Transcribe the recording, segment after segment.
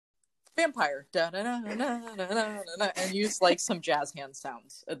vampire, da da da da da da da, and use like some jazz hand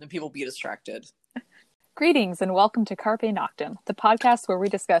sounds, and then people be distracted. Greetings and welcome to Carpe Noctem, the podcast where we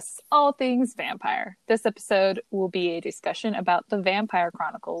discuss all things vampire. This episode will be a discussion about the Vampire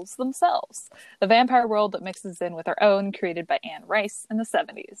Chronicles themselves, the vampire world that mixes in with our own, created by Anne Rice in the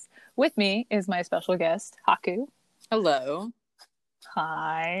 70s. With me is my special guest, Haku. Hello.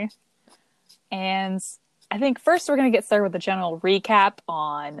 Hi. And I think first we're going to get started with a general recap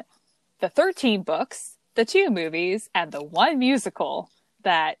on the 13 books, the 2 movies, and the 1 musical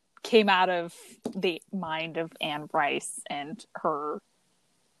that came out of the mind of Anne Rice and her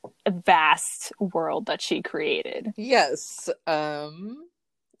vast world that she created. Yes. Fun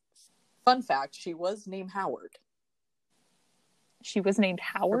fact, she was named Howard. She was named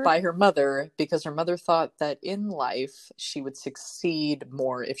Howard? By her mother, because her mother thought that in life she would succeed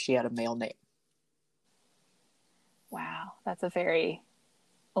more if she had a male name. Wow, that's a very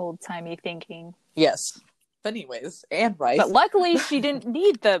old-timey thinking. Yes. But anyways, Anne Rice. But luckily, she didn't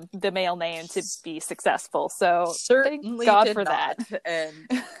need the male name to be successful. So certainly thank God did for not. that.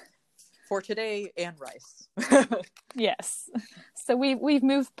 And for today, Anne Rice. Yes. So we've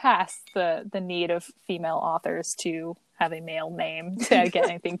moved past the need of female authors to have a male name to get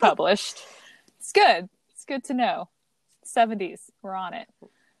anything published. It's good. It's good to know. 70s, we're on it. All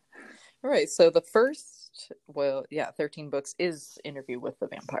right. So the first, 13 books is Interview with the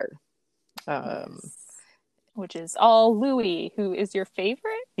Vampire. Yes. Which is all Louis, who is your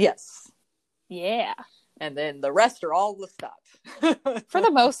favorite? Yes. Yeah. And then the rest are all Lestat. For the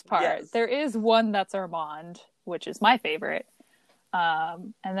most part. Yes. There is one that's Armand, which is my favorite.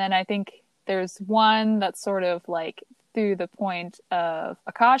 And then I think there's one that's sort of like through the point of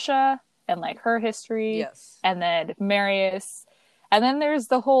Akasha and like her history. Yes. And then Marius. And then there's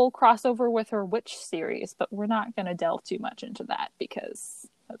the whole crossover with her witch series, but we're not going to delve too much into that because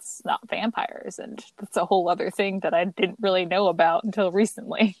that's not vampires, and that's a whole other thing that I didn't really know about until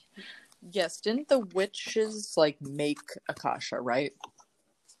recently. Yes, didn't the witches like make Akasha, right?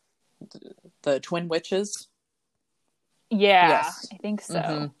 The twin witches? Yeah, yes. I think so.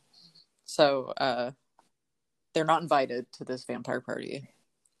 Mm-hmm. So, they're not invited to this vampire party.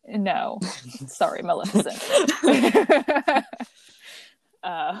 No. Sorry, Maleficent.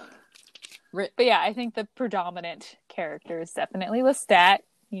 But yeah, I think the predominant character is definitely Lestat.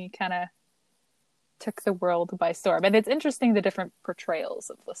 He kind of took the world by storm. And it's interesting the different portrayals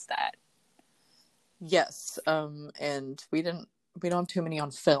of Lestat. Yes, and we don't have too many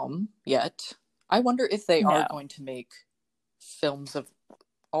on film yet. I wonder if they are going to make films of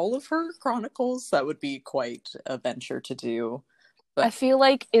all of her chronicles. That would be quite a venture to do. But I feel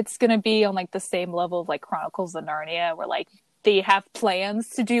like it's going to be on like the same level of like Chronicles of Narnia, where like they have plans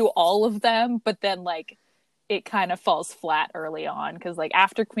to do all of them, but then like it kind of falls flat early on because like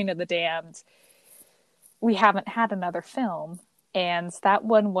after Queen of the Damned, we haven't had another film, and that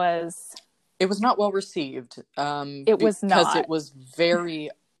one was... It was not well received. It was not. Because it was very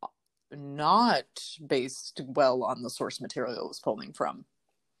not based well on the source material it was pulling from.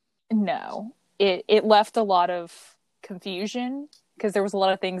 No. It left a lot of confusion because there was a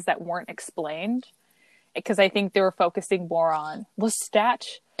lot of things that weren't explained. Because I think they were focusing more on Lestat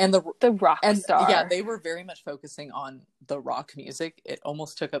and the rock star. Yeah, they were very much focusing on the rock music. It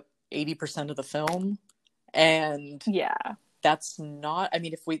almost took up 80% of the film. And yeah, that's not... I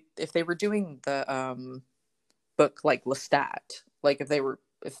mean, if they were doing the book like Lestat, like if it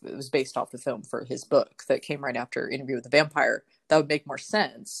was based off the film for his book that came right after Interview with the Vampire, that would make more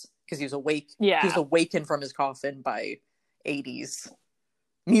sense because he was awake. Yeah, he was awakened from his coffin by 80s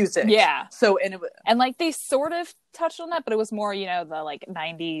music. Yeah. So and like they sort of touched on that, but it was more, you know, the like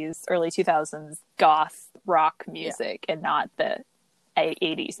 90s, early 2000s goth rock music and not the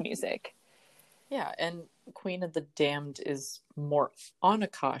 80s music. Yeah, and Queen of the Damned is more on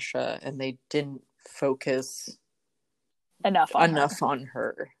Akasha, and they didn't focus enough on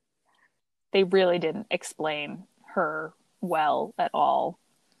her. They really didn't explain her well at all.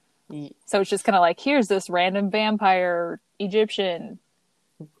 So it's just kind of like, here's this random vampire Egyptian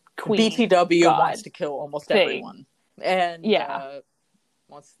queen. BTW wants to kill almost everyone. And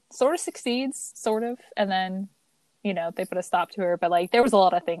sort of succeeds, sort of. And then, you know, they put a stop to her. But like there was a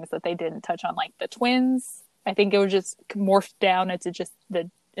lot of things that they didn't touch on, like the twins. I think it was just morphed down into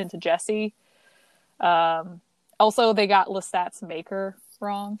Jesse. Also, they got Lestat's maker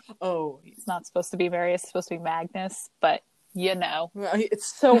wrong. Oh. It's not supposed to be Marius, it's supposed to be Magnus, but you know. It's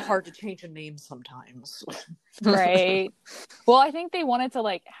so hard to change a name sometimes. Right. Well, I think they wanted to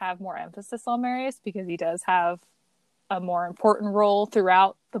like have more emphasis on Marius because he does have a more important role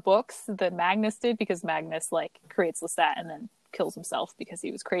throughout the books than Magnus did, because Magnus like creates Lestat and then kills himself because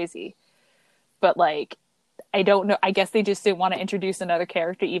he was crazy. But like, I don't know. I guess they just didn't want to introduce another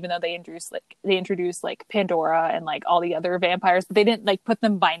character, even though they introduced like Pandora and like all the other vampires, but they didn't like put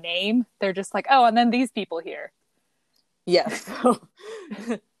them by name. They're just like, oh, and then these people here. Yes. Or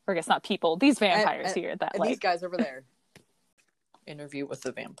I guess not people. These vampires here. That and like these guys over there. Interview with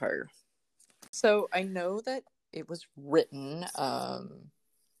the Vampire. So I know that it was written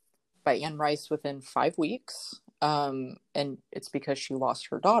by Anne Rice within 5 weeks. And it's because she lost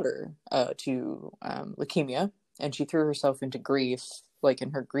her daughter to leukemia, and she threw herself into grief. Like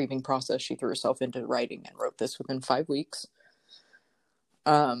in her grieving process, she threw herself into writing and wrote this within 5 weeks.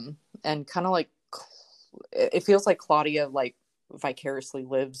 And kind of like, it feels like Claudia like vicariously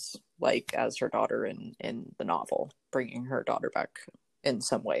lives like as her daughter in the novel, bringing her daughter back in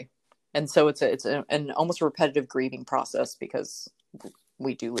some way. And so it's an almost repetitive grieving process because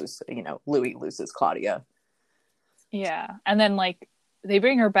we do lose, Louis loses Claudia. Yeah. And then like they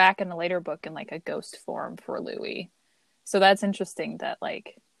bring her back in a later book in like a ghost form for Louis. So that's interesting that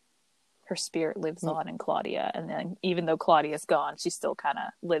like her spirit lives on in Claudia. And then even though Claudia's gone, she still kind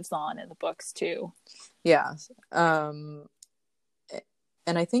of lives on in the books too. Yeah.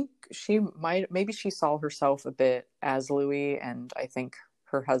 And I think maybe she saw herself a bit as Louis, and I think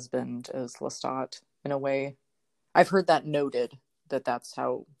her husband is Lestat in a way. I've heard that noted, that's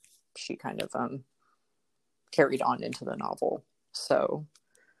how she kind of carried on into the novel. So,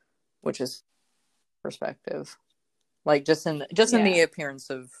 which is perspective, like just in the appearance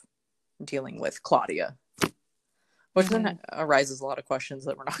of dealing with Claudia, which then arises a lot of questions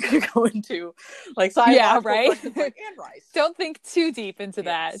that we're not going to go into, like right. Like Anne Rice. Don't think too deep into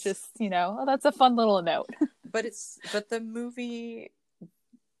that. Just that's a fun little note. but the movie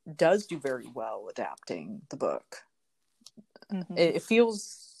does do very well adapting the book. Mm-hmm. It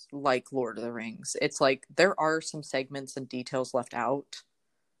feels like Lord of the Rings. It's like there are some segments and details left out,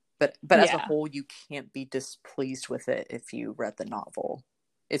 but as a whole, you can't be displeased with it if you read the novel.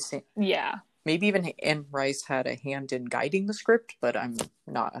 It's maybe even Anne Rice had a hand in guiding the script, but I'm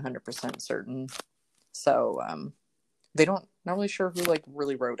not 100% certain. So not really sure who like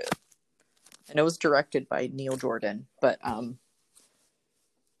really wrote it. And it was directed by Neil Jordan, but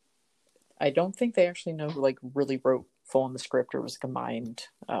I don't think they actually know who like really wrote full on the script, or was a combined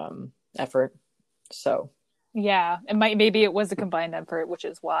effort. So maybe it was a combined effort, which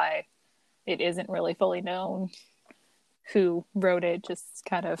is why it isn't really fully known who wrote it. Just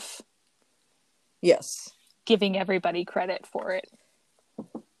kind of giving everybody credit for it,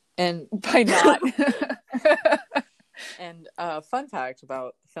 and by not. And fun fact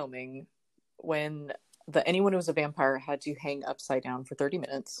about filming: when anyone who was a vampire had to hang upside down for 30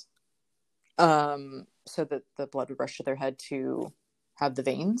 minutes. So that the blood would rush to their head to have the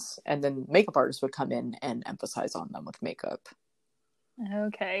veins, and then makeup artists would come in and emphasize on them with makeup.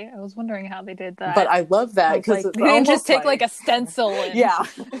 Okay, I was wondering how they did that. But I love that because they didn't just take like a stencil. And...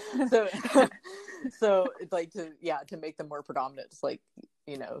 So like to make them more predominant, it's like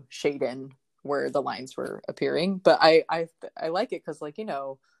shade in where the lines were appearing. But I like it because like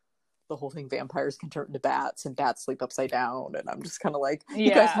the whole thing, vampires can turn into bats and bats sleep upside down, and I'm just kind of like, you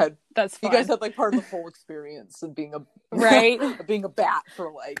guys had like part of the full experience of being being a bat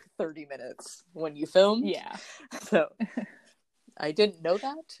for like 30 minutes when you filmed. So I didn't know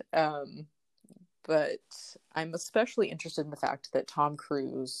that, but I'm especially interested in the fact that Tom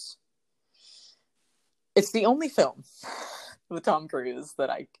Cruise, it's the only film with Tom Cruise that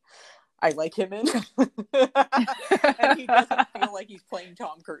I like him in. And he doesn't feel like he's playing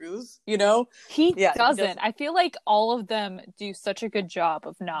Tom Cruise, He doesn't. I feel like all of them do such a good job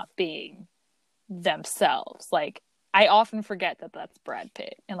of not being themselves. Like, I often forget that that's Brad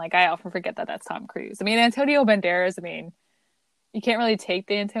Pitt. And, like, I often forget that that's Tom Cruise. I mean, Antonio Banderas, you can't really take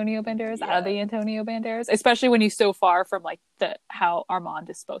the Antonio Banderas out of the Antonio Banderas, especially when he's so far from, like, how Armand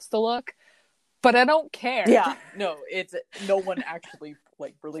is supposed to look. But I don't care. Yeah, no, no one actually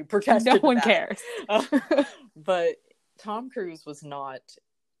like really protested. No one cares. But Tom Cruise was not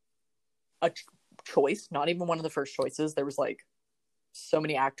a choice, not even one of the first choices. There was like so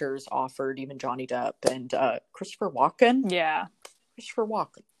many actors offered, even Johnny Depp and Christopher Walken. Yeah, Christopher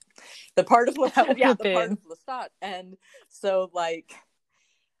Walken, the part of Lestat. And so like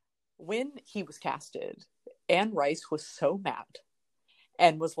when he was casted, Anne Rice was so mad.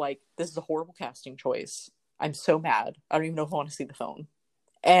 And was like, this is a horrible casting choice. I'm so mad. I don't even know if I want to see the film.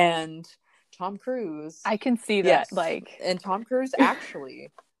 And Tom Cruise... I can see that. And Tom Cruise actually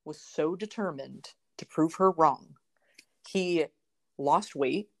was so determined to prove her wrong. He lost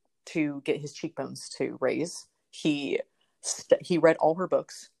weight to get his cheekbones to raise. He read all her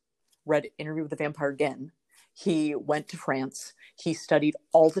books, read Interview with the Vampire again. He went to France. He studied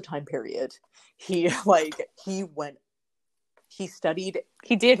all the time period. He studied.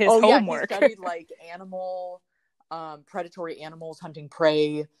 He did his homework. He studied like predatory animals, hunting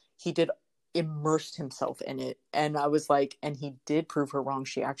prey. He did immersed himself in it. And I was like, and he did prove her wrong.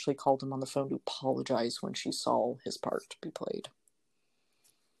 She actually called him on the phone to apologize when she saw his part be played.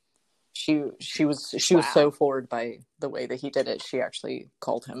 She was so floored by the way that he did it. She actually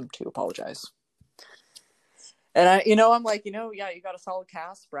called him to apologize. And I'm like, you got a solid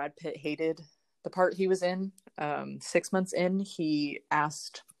cast. Brad Pitt hated the part he was in. 6 months in, he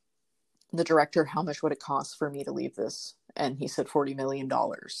asked the director, how much would it cost for me to leave this? And he said $40 million.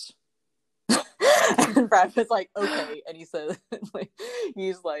 And Brad Pitt's like, okay. And he said,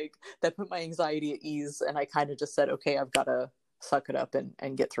 he's like, that put my anxiety at ease. And I kind of just said, okay, I've got to suck it up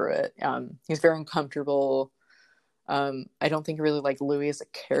and get through it. He's very uncomfortable. I don't think he really liked Louis as a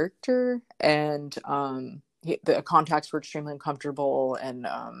character. And the contacts were extremely uncomfortable and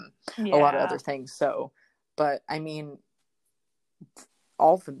a lot of other things. So, but I mean,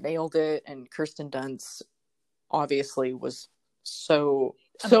 all of them nailed it. And Kirsten Dunst obviously was so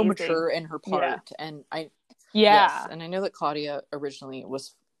mature in her part. And yes, and I know that Claudia originally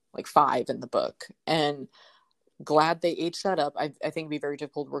was like 5 in the book, and glad they aged that up. I think it'd be very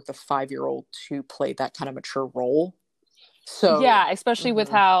difficult to work with a 5-year-old to play that kind of mature role. So especially with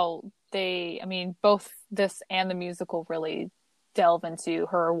how both this and the musical really delve into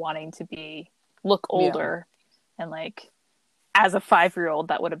her wanting to look older, and like as a 5-year-old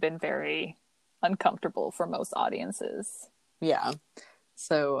that would have been very uncomfortable for most audiences. Yeah.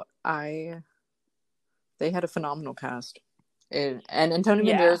 So they had a phenomenal cast. And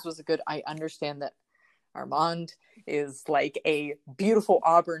Antonio Banderas was I understand that Armand is like a beautiful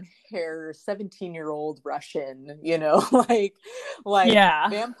auburn hair 17-year-old Russian, vampire.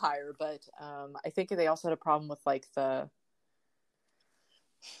 But I think they also had a problem with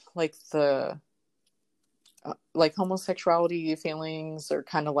homosexuality feelings, or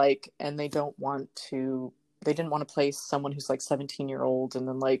kind of like, and they didn't want to play someone who's like 17-year-old and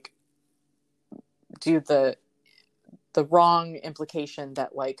then like do the wrong implication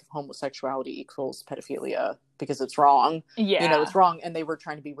that like homosexuality equals pedophilia, because it's wrong. It's wrong, and they were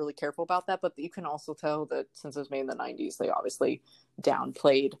trying to be really careful about that. But you can also tell that since it was made in the 90s, they obviously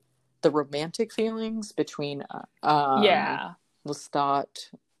downplayed the romantic feelings between Lestat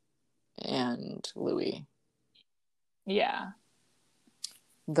and Louis.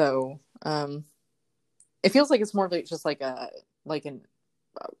 Though it feels like it's more like just like a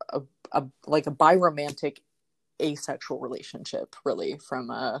biromantic asexual relationship, really,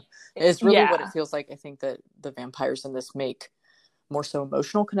 is really what it feels like. I think that the vampires in this make more so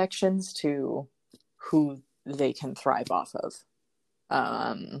emotional connections to who they can thrive off of.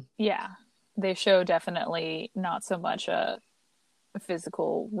 They show definitely not so much a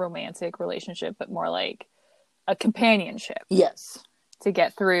physical romantic relationship, but more like a companionship. Yes. To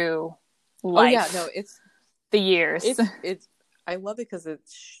get through life. It's the years. It's I love it because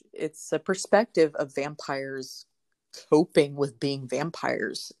it's a perspective of vampires coping with being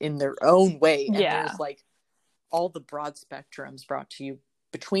vampires in their own way. And there's like all the broad spectrums brought to you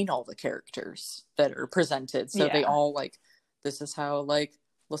between all the characters that are presented. So they all like, this is how like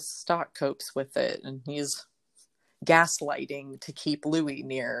Lestat copes with it, and he's gaslighting to keep Louis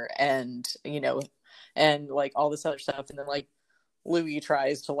near, and and like all this other stuff. And then like Louis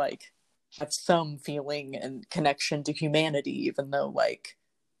tries to like have some feeling and connection to humanity, even though like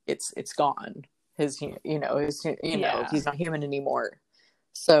it's gone. He's not human anymore.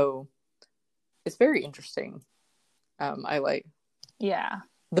 So it's very interesting. I like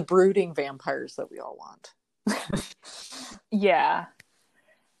the brooding vampires that we all want.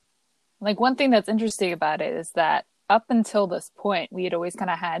 Like, one thing that's interesting about it is that up until this point, we had always kind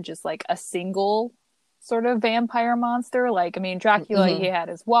of had just like a single sort of vampire monster. Like, I mean, Dracula, he had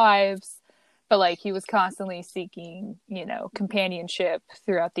his wives, but like he was constantly seeking, companionship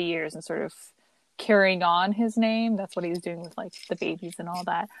throughout the years and sort of carrying on his name. That's what he was doing with like the babies and all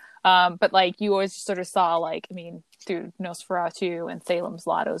that. But like you always sort of saw, like, I mean, through Nosferatu and Salem's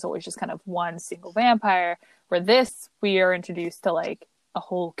Lot, it was always just kind of one single vampire. Where this, we are introduced to like a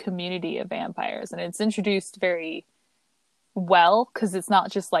whole community of vampires, and it's introduced very well, because it's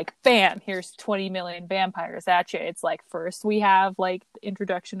not just like, bam, here's 20 million vampires at you. It's like, first we have like the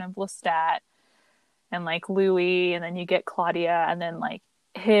introduction of Lestat and like Louis, and then you get Claudia, and then like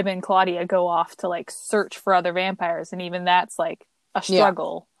him and Claudia go off to like search for other vampires, and even that's like a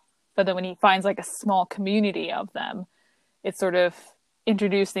struggle. But then when he finds like a small community of them, it's sort of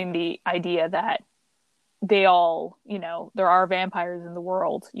introducing the idea that they all, there are vampires in the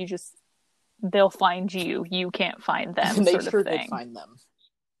world. You just they'll find you. You can't find them. And they sort sure of thing. did find them.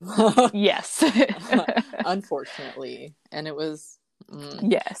 Yes. Unfortunately. And it was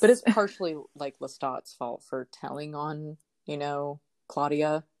yes. But it's partially like Lestat's fault for telling on, you know,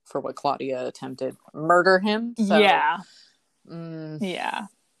 Claudia, for what Claudia attempted murder him. So, yeah.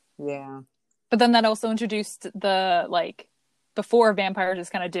 Yeah. But then that also introduced the, like, before vampires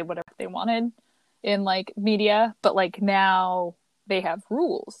just kind of did whatever they wanted in, like, media, but, like, now they have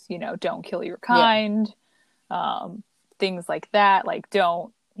rules, you know, don't kill your kind, things like that, like,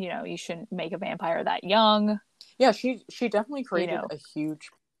 don't, you know, you shouldn't make a vampire that young. Yeah, she definitely created a huge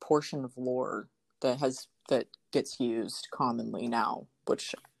portion of lore that gets used commonly now,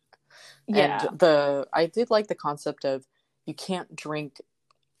 which and I did like the concept of you can't drink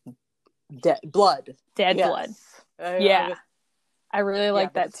dead blood. I really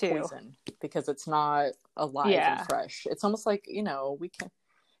like that too. Poison, because it's not alive and fresh. It's almost like, you know,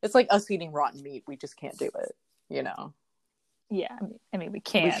 it's like us eating rotten meat. We just can't do it, you know. Yeah, I mean we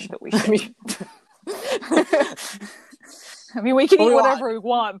can, but we shouldn't. I mean, we can eat whatever we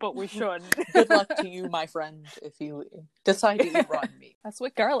want, but we shouldn't. Good luck to you, my friend, if you decide to eat rotten meat. That's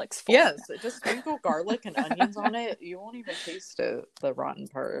what garlic's for. Yes, just sprinkle garlic and onions on it. You won't even taste the rotten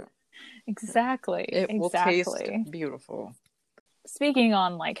part. Exactly. It will taste beautiful. Speaking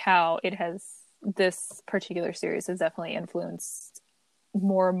on, like, how this particular series has definitely influenced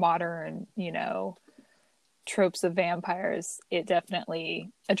more modern, you know, tropes of vampires, it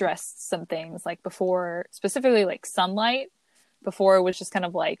definitely addressed some things, like, before, specifically, like, sunlight. Before it was just kind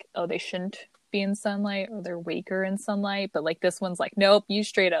of like, oh, they shouldn't be in sunlight, or they're weaker in sunlight, but, like, this one's like, nope, you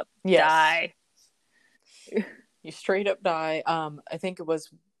straight up die. You straight up die. I think it was,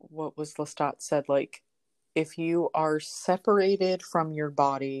 what was Lestat said, like, if you are separated from your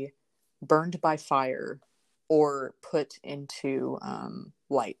body, burned by fire, or put into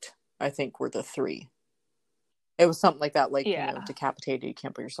light, I think were the three. It was something like that, like, you know, decapitated, you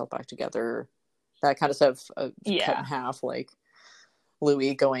can't put yourself back together, that kind of stuff. Cut in half, like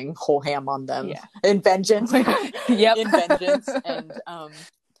Louis going whole ham on them in vengeance. In vengeance. And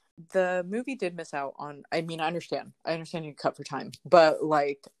the movie did miss out on, I mean, I understand you cut for time, but,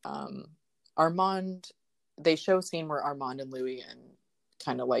 like, Armand, they show a scene where Armand and Louis and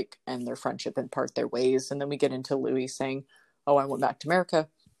kind of, like, end their friendship and part their ways, and then we get into Louis saying, oh, I went back to America.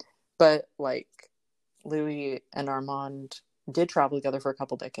 But, like, Louis and Armand did travel together for a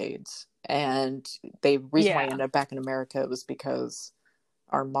couple decades, and the reason why I ended up back in America was because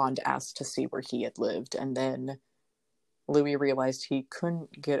Armand asked to see where he had lived, and then Louis realized he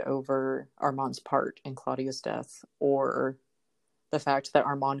couldn't get over Armand's part in Claudia's death, or the fact that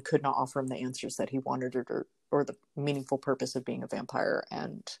Armand could not offer him the answers that he wanted, or the meaningful purpose of being a vampire.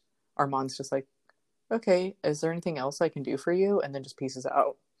 And Armand's just like, okay, is there anything else I can do for you? And then just pieces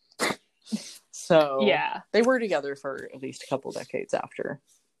out. So they were together for at least a couple decades after.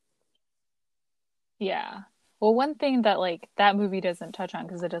 Yeah. Well, one thing that, like, that movie doesn't touch on,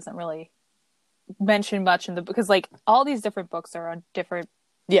 because it doesn't really mention much because, like, all these different books are on different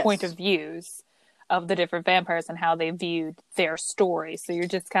point of views of the different vampires and how they viewed their story. So you're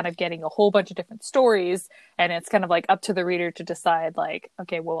just kind of getting a whole bunch of different stories, and it's kind of like up to the reader to decide, like,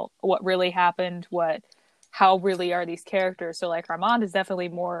 okay, well, what really happened? How really are these characters? So, like, Armand is definitely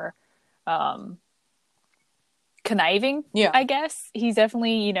more conniving, I guess. He's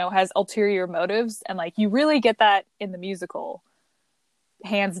definitely, you know, has ulterior motives, and, like, you really get that in the musical,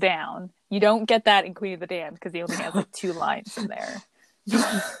 hands down. You don't get that in Queen of the Damned, because he only has, like, 2 lines in there.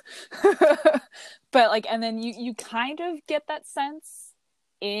 But, like, and then you kind of get that sense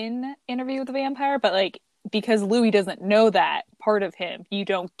in Interview with the Vampire, but, like, because Louis doesn't know that part of him, you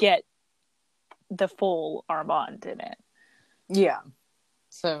don't get the full Armand in it. Yeah.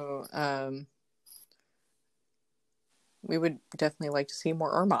 So, we would definitely like to see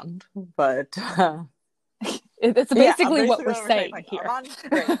more Armand, but it's basically what we're saying like, here. Armand's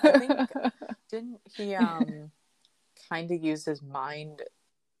great. I think, didn't he kind of use his mind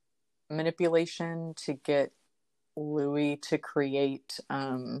manipulation to get Louis to create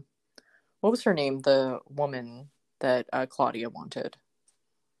what was her name? The woman that Claudia wanted.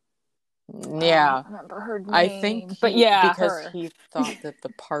 Yeah, I don't remember her name. I think, because he thought that the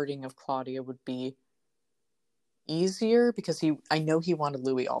parting of Claudia would be easier, because I know he wanted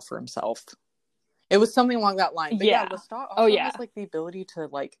Louis all for himself. It was something along that line. But Lestat also has, like, the ability to,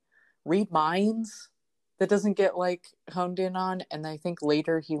 like, read minds that doesn't get, like, honed in on, and I think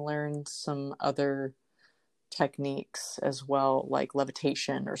later he learned some other techniques as well, like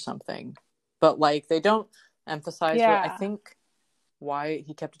levitation or something. But, like, they don't emphasize it. I think why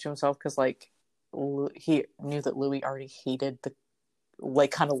he kept it to himself, because, like, he knew that Louis already hated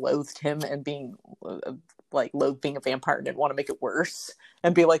like kind of loathed him and being like loathed being a vampire and didn't want to make it worse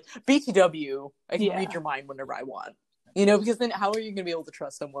and be like, BTW, I can read your mind whenever I want. You know, because then how are you going to be able to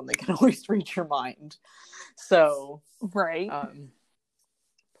trust someone that can always read your mind? So, right.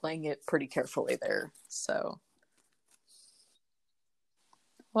 Playing it pretty carefully there. So,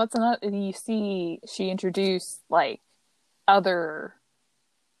 what's another? You see, she introduced like other,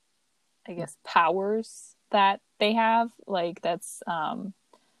 I guess, powers that they have. Like that's the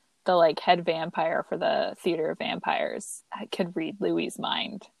like head vampire for the Theater of Vampires could read Louis's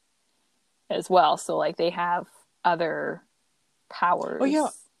mind as well. So like they have other powers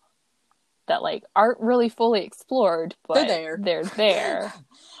that like aren't really fully explored, but they're there.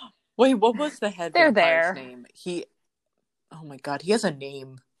 Wait, what was the head vampire's name? Oh my god, he has a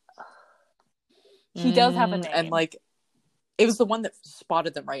name. He does have a name. And like it was the one that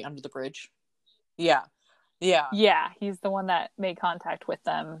spotted them right under the bridge. Yeah, he's the one that made contact with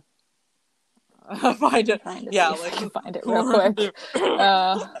them. Find it. Yeah, like find it real quick.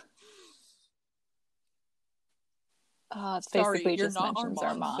 It's basically just mentions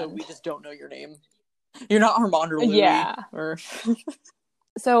Armand. So we just don't know your name. You're not Armand or Louis. Yeah.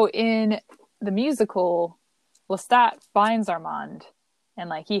 So in the musical, Lestat finds Armand, and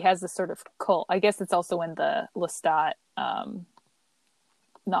like he has this sort of cult. I guess it's also in the Lestat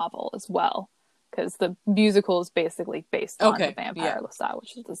novel as well, because the musical is basically based on the vampire Lestat,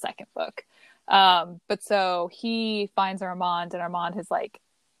 which is the second book. But so he finds Armand, and Armand has like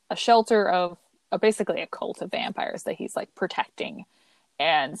a shelter of basically a cult of vampires that he's like protecting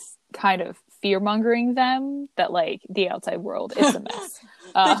and kind of fear-mongering them that like the outside world is a mess.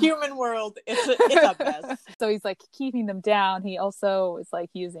 The human world is a mess. So he's like keeping them down. He also is like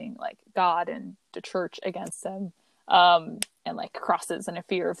using like God and the church against them, and like crosses and a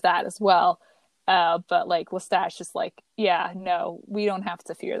fear of that as well. But like Lestat's just like, yeah, no, we don't have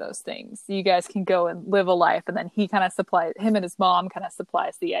to fear those things. You guys can go and live a life. And then he kind of him and his mom kind of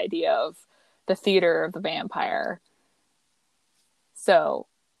supplies the idea of the Theater of the Vampire. So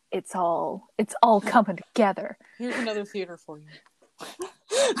it's all coming together. Here's another theater for you.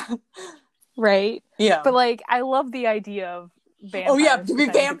 Right? Yeah. But like, I love the idea of vampires. Oh yeah, to be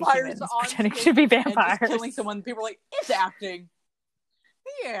vampires, pretending to be vampires, and just killing someone. People are like, it's acting.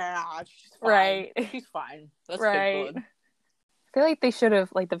 Yeah, she's fine. Right. She's fine. That's right. Good. I feel like they should have,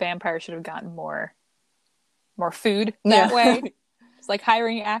 like, the vampires should have gotten more food that way. It's like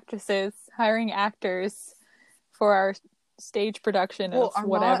hiring actresses, hiring actors for our stage production of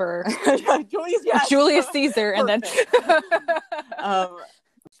whatever. Julius Caesar, and then.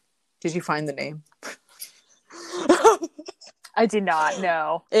 Did you find the name? I did not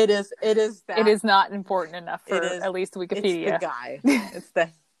know. It is that. It is not important enough for at least Wikipedia. It's the guy. It's the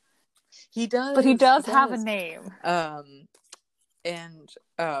he does, but he does have a name. And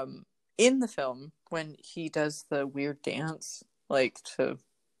in the film when he does the weird dance, like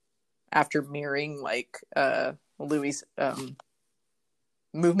after mirroring like Louis'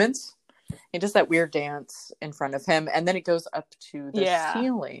 movements, he does that weird dance in front of him, and then it goes up to the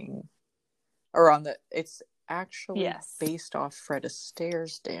ceiling, or on the. It's actually based off Fred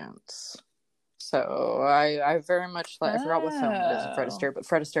Astaire's dance. So I very much like. I forgot what film it is in Fred Astaire, but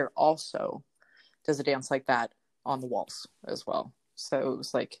Fred Astaire also does a dance like that on the walls as well. So it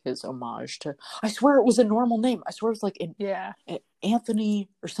was like his homage to. I swear it was a normal name. I swear it was like Anthony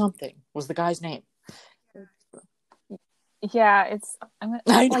or something was the guy's name. Yeah, I'm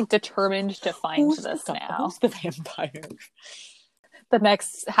like determined to find this now. Who's the vampire? The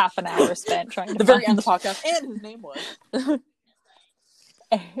next half an hour spent trying to the very end of the podcast, and his name was.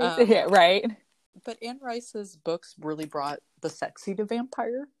 Yeah, right. But Anne Rice's books really brought the sexy to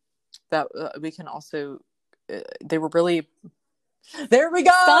vampire. That we can also. They were really. There we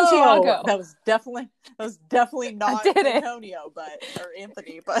go. Santiago. That was definitely not Antonio, or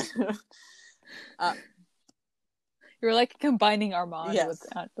Anthony, but. You were like combining Armand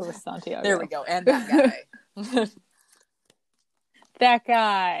with Santiago. There we go, and that guy. That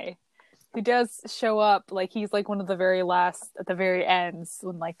guy who does show up, like he's like one of the very last at the very ends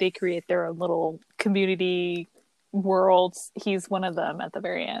when like they create their own little community worlds. He's one of them at the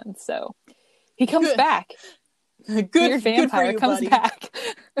very end, so he comes back. Your vampire comes buddy. Back.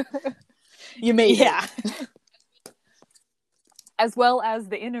 You made it. As well as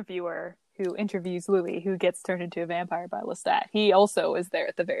the interviewer who interviews Louis, who gets turned into a vampire by Lestat. He also is there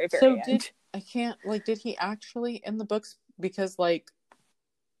at the very, very end. Did he actually in the books? Because like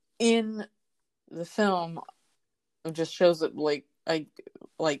in the film, it just shows that like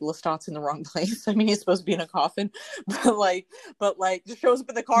Lestat's in the wrong place. I mean, he's supposed to be in a coffin, but just shows up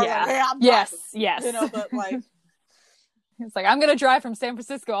in the car. Yeah. Like, hey, I'm yes. you know, but like He's like, I'm gonna drive from San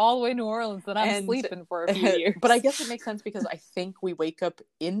Francisco all the way to New Orleans, then I'm sleeping for a few years. But I guess it makes sense because I think we wake up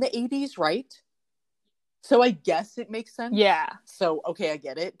in the 80s, right? So I guess it makes sense. Yeah. So okay, I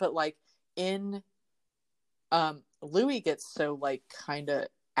get it. But like in Louis gets so like kind of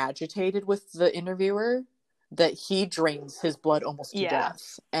agitated with the interviewer that he drains his blood almost to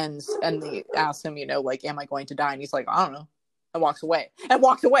death. And they ask him, you know, like, am I going to die? And he's like, I don't know. And walks away.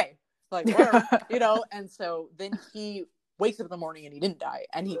 Like, whatever, you know? And so then he wakes up in the morning and he didn't die.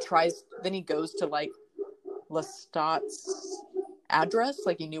 And then he goes to like Lestat's address,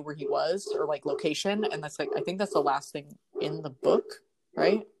 like he knew where he was, or like location. And that's like, I think that's the last thing in the book,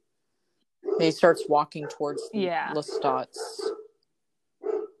 right? And he starts walking towards Lestat's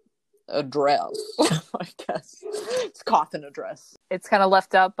address, I guess. It's coffin address. It's kind of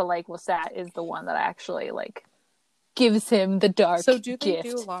left up, but like Lestat is the one that actually like gives him the dark So do they gift.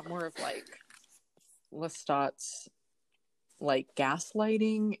 do a lot more of like Lestat's like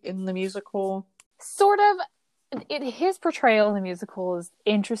gaslighting in the musical? Sort of. His portrayal in the musical is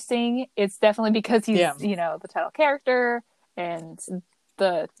interesting. It's definitely because he's, you know, the title character and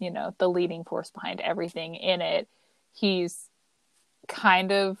the, you know, the leading force behind everything in it. He's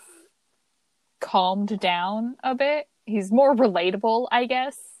kind of calmed down a bit. He's more relatable, I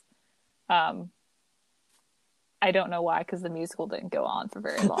guess. I don't know why, because the musical didn't go on for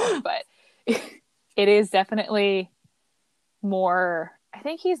very long, but it is definitely more... I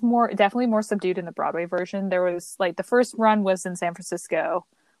think he's definitely more subdued in the Broadway version. There was like the first run was in San Francisco,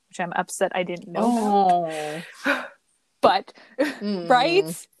 which I'm upset I didn't know about. But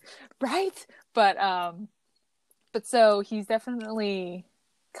right. But so he's definitely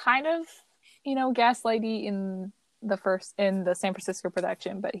kind of, you know, gaslighty in the San Francisco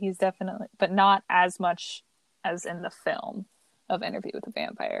production, but not as much as in the film of Interview with the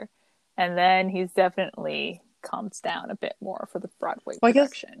Vampire. And then he's definitely calms down a bit more for the Broadway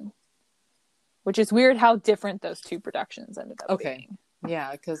production, which is weird how different those two productions ended up being.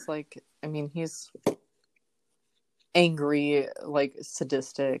 Yeah, because like, I mean, he's angry, like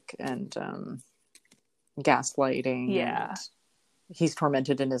sadistic and gaslighting. Yeah. And he's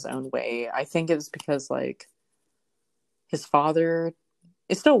tormented in his own way. I think it's because like his father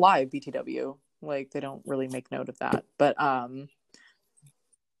is still alive, BTW. Like they don't really make note of that. But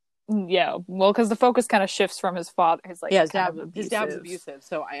yeah, well, because the focus kind of shifts from his father. His dad was abusive,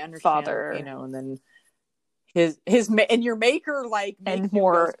 so I understand. Father, you know, and then his and your maker like and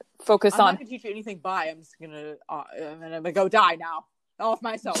more focus on. I'm not gonna teach you anything. Bye. I'm just gonna I'm gonna go die now. Off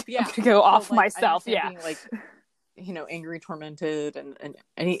myself. Yeah. I'm gonna go off myself. Yeah. Being, like, you know, angry, tormented,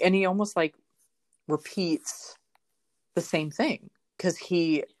 and he almost like repeats the same thing because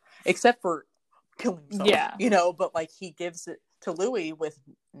he, except for killing himself. Yeah. You know, but like he gives it to Louis with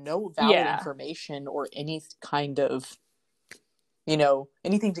no valid information or any kind of, you know,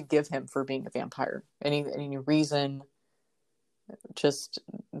 anything to give him for being a vampire. Any reason, just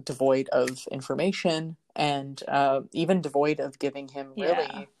devoid of information and even devoid of giving him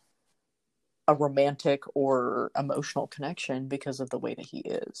really a romantic or emotional connection because of the way that he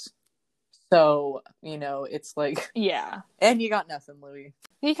is. So, you know, it's like... Yeah. And you got nothing, Louis.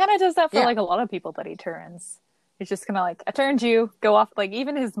 He kind of does that for like a lot of people that he turns. He's just kind of like, I turned you, go off. Like,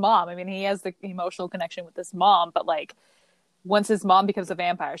 even his mom. I mean, he has the emotional connection with his mom, but like, once his mom becomes a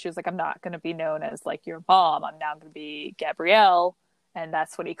vampire, she was like, I'm not going to be known as like your mom. I'm now going to be Gabrielle. And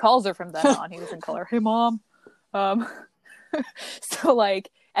that's what he calls her from then on. He doesn't call her, hey, mom. So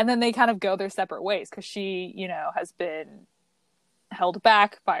like, and then they kind of go their separate ways because she, you know, has been held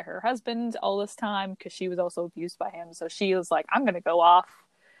back by her husband all this time because she was also abused by him. So she was like, I'm going to go off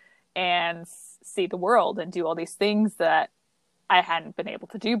and see the world and do all these things that I hadn't been able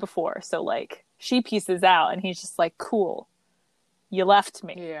to do before. So like, she pieces out and he's just like, cool. You left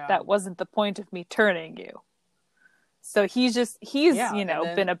me. Yeah. That wasn't the point of me turning you. So he's you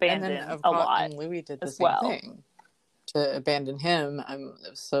know, been abandoned a lot. And Louis did the same thing to abandon him. I'm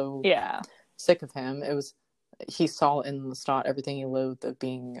so sick of him. He saw in Lestat everything he loathed of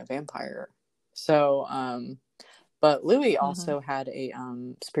being a vampire. So, but Louis also had a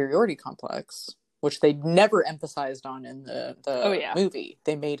superiority complex, which they never emphasized on in the movie.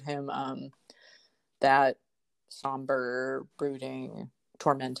 They made him that somber, brooding,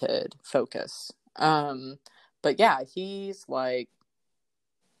 tormented focus. But yeah, he's like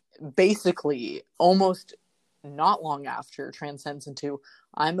basically almost not long after transcends into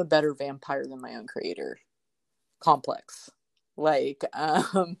I'm a better vampire than my own creator complex. Like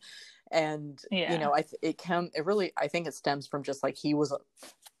and you know, I think it stems from just like he was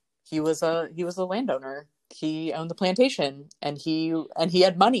a landowner. He owned the plantation and he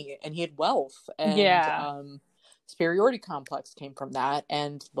had money and he had wealth and superiority complex came from that,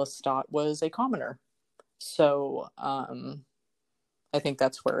 and Lestat was a commoner. So I think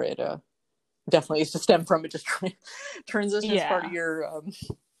that's where it definitely used to stem from. It just transitions part of your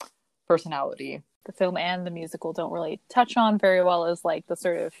personality. The film and the musical don't really touch on very well is like the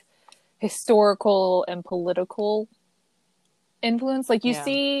sort of historical and political influence. Like you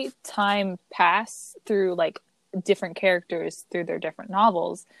see time pass through like different characters through their different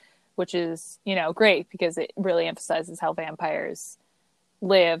novels, which is, you know, great because it really emphasizes how vampires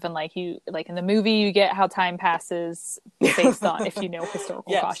live. And like you, like in the movie, you get how time passes based on if you know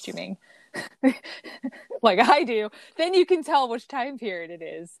historical costuming. Like I do, then you can tell which time period it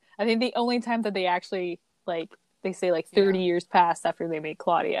is. I think the only time that they actually like they say like 30 years passed after they made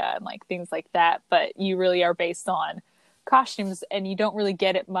Claudia and like things like that, but you really are based on costumes, and you don't really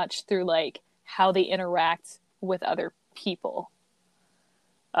get it much through like how they interact with other people.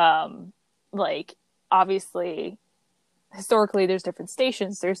 Like obviously historically there's different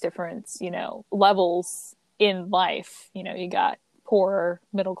stations, there's different, you know, levels in life. You know, you got poor,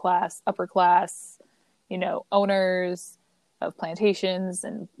 middle class, upper class, you know, owners of plantations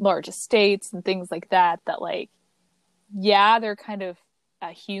and large estates and things like that, that like, yeah, they're kind of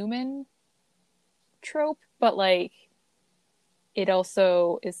a human trope, but like it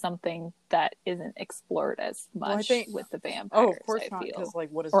also is something that isn't explored as much with the vampires. Oh, of course not, because like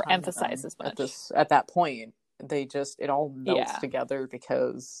what is or emphasized as much at that point? They just it all melts together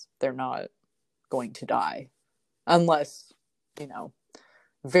because they're not going to die unless, you know,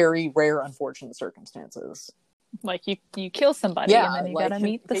 very rare unfortunate circumstances. Like you kill somebody and then you like, gotta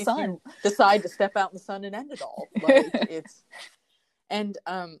meet the sun. Decide to step out in the sun and end it all. Like it's and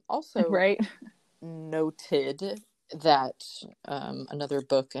also noted that another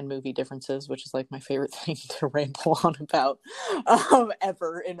book and movie differences, which is like my favorite thing to ramble on about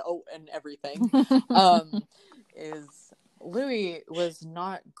ever in everything, is Louis was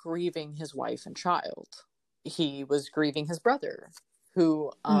not grieving his wife and child. He was grieving his brother,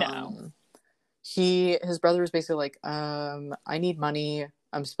 who his brother was basically like, I need money.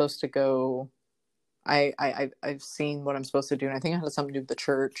 I'm supposed to go. I've seen what I'm supposed to do, and I think it had something to do with the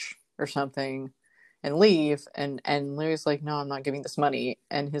church or something, and leave. And Louis like, no, I'm not giving this money.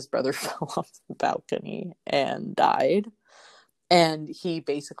 And his brother fell off the balcony and died. And he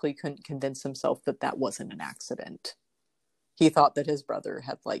basically couldn't convince himself that that wasn't an accident. He thought that his brother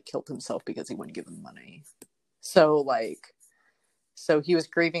had like killed himself because he wouldn't give him money. So he was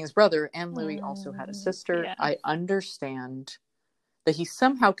grieving his brother, and Louis also had a sister. Yeah. I understand that he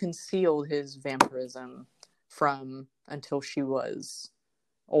somehow concealed his vampirism from until she was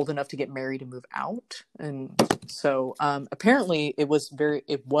old enough to get married and move out. And so apparently it was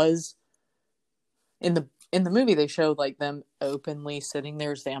in the movie they showed like them openly sitting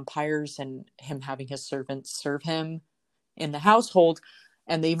there as vampires and him having his servants serve him in the household,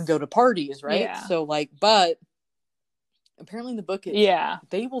 and they even go to parties, right? Yeah. So like, but apparently in the book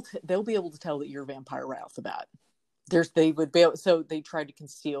they'll be able to tell that you're a vampire right off the bat. So they tried to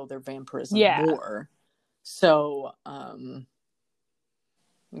conceal their vampirism more. So I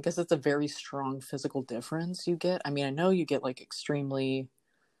guess it's a very strong physical difference you get. I mean, I know you get like extremely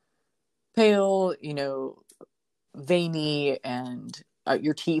pale, you know, veiny, and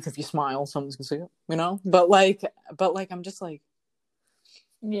your teeth, if you smile, someone's gonna see it, you know. But like I'm just like,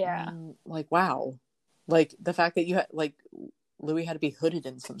 like wow, like the fact that you had like Louis had to be hooded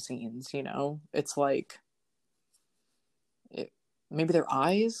in some scenes, you know. It's like maybe their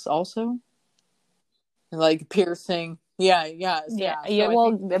eyes also, like piercing. Yeah. So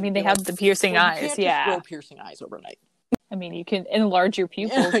well, I mean, they have the piercing eyes. You can't just grow piercing eyes overnight. I mean, you can enlarge your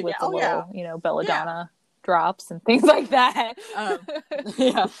pupils with the little, you know, belladonna drops and things like that.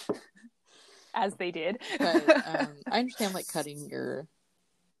 As they did. But I understand like cutting your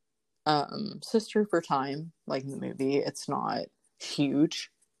sister for time, like in the movie. It's not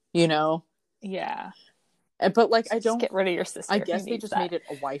huge, you know. Yeah. But like, I don't get rid of your sister. I guess they just made it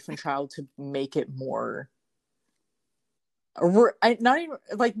a wife and child to make it more. Not even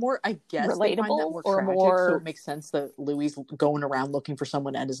like more. I guess relatable, they find that more tragic, more... so it makes sense that Louis going around looking for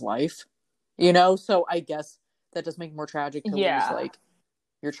someone to end his life. You know, so I guess that does make it more tragic to lose like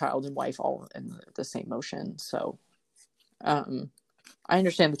your child and wife all in the same motion. So, I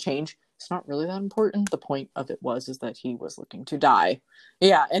understand the change. It's not really that important. The point of it is that he was looking to die.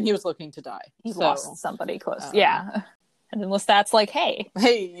 Yeah, and he was looking to die. He lost somebody close. Yeah. And then Lestat's like, hey,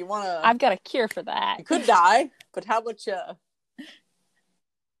 you wanna... I've got a cure for that. You could die, but how about you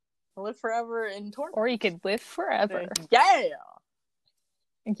live forever in torment? Or you could live forever. Yeah.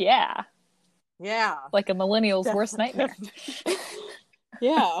 Yeah. Yeah. Like a millennial's worst nightmare.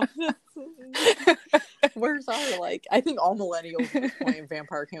 Yeah. Where's our, like, I think all millennials at this point,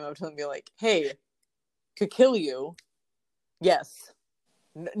 vampire came up to them and be like, hey, could kill you. Yes.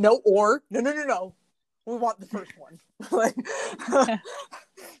 No, or, no. We want the first one. Like,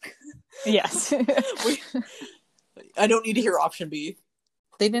 yes. I don't need to hear option B.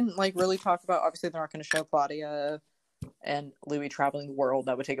 They didn't, like, really talk about, obviously they're not going to show Claudia and Louis traveling the world.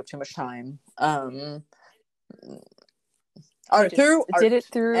 That would take up too much time. Arthur did it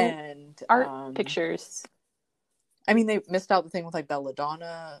through and art pictures. I mean, they missed out the thing with, like,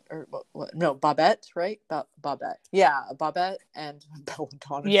 Belladonna, or no, Babette, right? Babette. Yeah, Babette and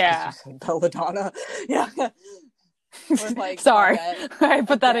Belladonna. Yeah. Belladonna. Yeah. With, like, sorry, Babette, I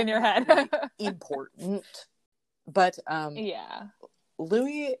put that in your head. Important. But yeah,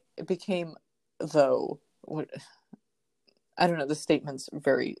 Louis became, though, I don't know, the statement's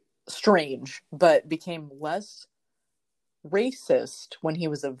very strange, but became less racist when he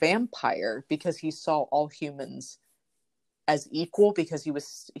was a vampire because he saw all humans as equal, because he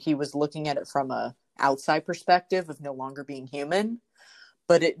was looking at it from a outside perspective of no longer being human.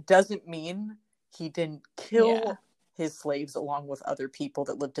 But it doesn't mean he didn't kill his slaves along with other people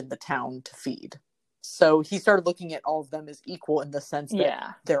that lived in the town to feed. So he started looking at all of them as equal in the sense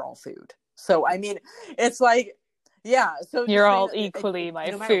that they're all food. So I mean, it's like, so you're all equally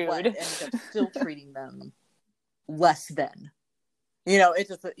my food. What, ended up still treating them less than. You know, it's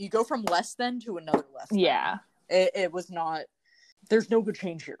just, you go from less than to another less than. Yeah. It was not, there's no good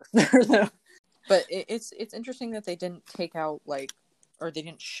change here. But it's interesting that they didn't take out, like, or they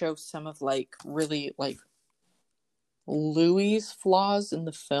didn't show some of, like, really, like, Louis' flaws in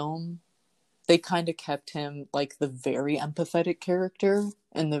the film. They kind of kept him, like, the very empathetic character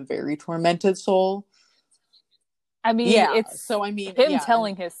and the very tormented soul. I mean, it's so I mean, him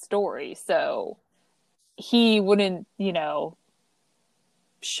telling his story, so he wouldn't,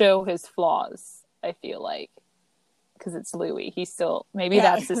 show his flaws, I feel like, because it's Louis. He's still, maybe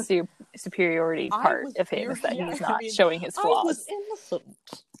that's the superiority part of him, is that he's not showing his flaws. I was innocent.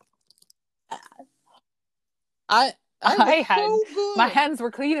 I had so good. My hands were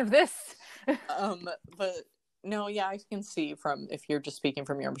clean of this. But no, I can see from, if you're just speaking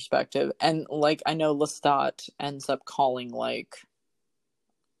from your perspective, and, like, I know Lestat ends up calling, like,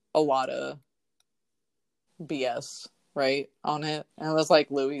 a lot of BS, right, on it, and it was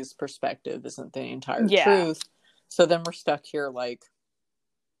like, Louis' perspective isn't the entire truth. So then we're stuck here, like,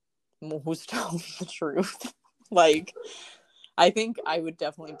 well, who's telling the truth? Like, I think I would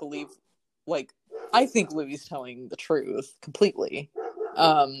definitely believe, like, I think Louis telling the truth completely,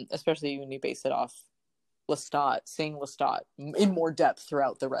 especially when you base it off Lestat, seeing Lestat in more depth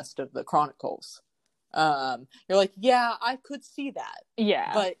throughout the rest of the Chronicles. You're like, I could see that.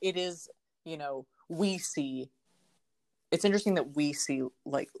 Yeah. But it is, we see, it's interesting that we see,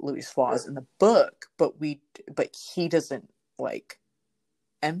 like, Louis' flaws in the book, but he doesn't, like,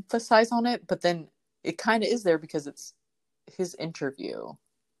 emphasize on it. But then it kind of is there because it's his interview.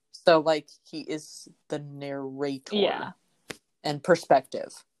 So, like, he is the narrator and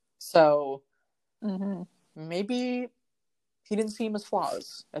perspective. So maybe he didn't see him as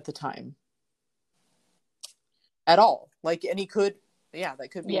flaws at the time at all. Like, and he could,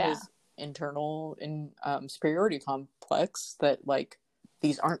 that could be his internal superiority complex, that, like,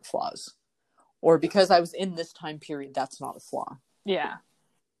 these aren't flaws, or because I was in this time period, that's not a flaw.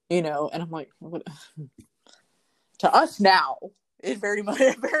 And I'm like, what? To us now, it very much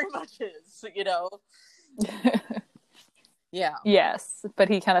is. Yes, but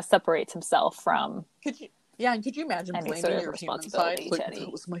he kind of separates himself from. Could you imagine playing sort of your human side? Like,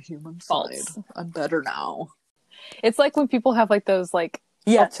 that was my human side. I'm better now. It's like when people have, like, those, like,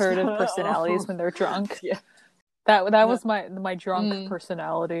 alternative personalities when they're drunk. That was my drunk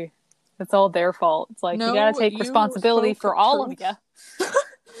personality. It's all their fault. It's like, you gotta take responsibility for all of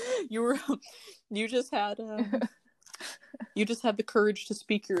you. You just had the courage to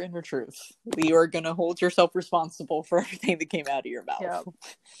speak your inner truth. You are gonna hold yourself responsible for everything that came out of your mouth.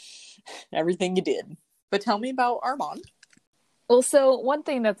 Everything you did. But tell me about Armand. Well, so one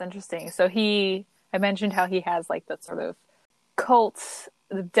thing that's interesting, so I mentioned how he has, like, that sort of cult,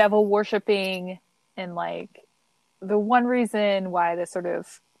 the devil worshipping, and, like, the one reason why the sort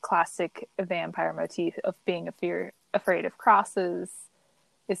of classic vampire motif of being afraid of crosses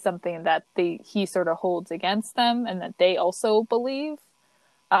is something that he sort of holds against them, and that they also believe.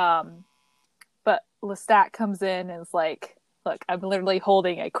 But Lestat comes in and is like, look, I'm literally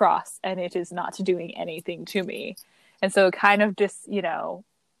holding a cross and it is not doing anything to me. And so kind of just,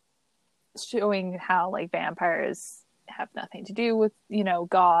 showing how, like, vampires have nothing to do with,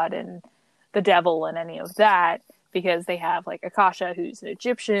 God and the devil and any of that, because they have like Akasha, who's an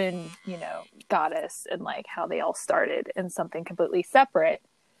Egyptian, goddess, and like how they all started in something completely separate.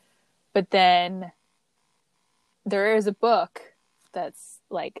 But then there is a book that's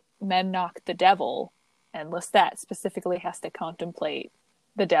like Memnoch the Devil, and Lestat specifically has to contemplate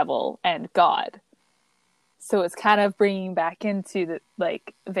the devil and God. So it's kind of bringing back into the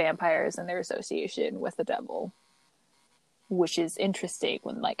like vampires and their association with the devil, which is interesting.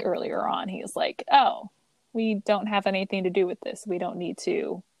 When like earlier on he was like, "Oh, we don't have anything to do with this. We don't need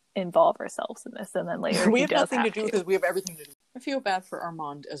to involve ourselves in this." And then later we have nothing to do because we have everything to do. I feel bad for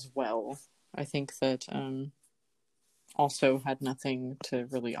Armand as well. I think that also had nothing to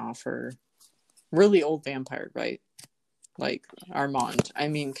really offer. Really old vampire, right? Like Armand. I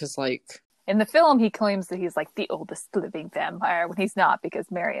mean, because like in the film, he claims that he's like the oldest living vampire when he's not,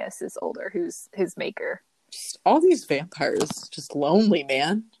 because Marius is older, who's his maker. Just all these vampires, just lonely,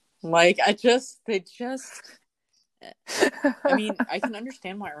 man. Like I mean, I can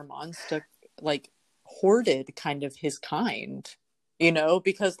understand why Armand stuck like hoarded kind of his kind,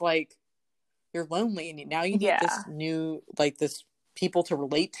 because like you're lonely and now you need this new like this people to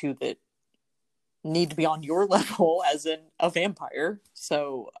relate to that need to be on your level as in a vampire.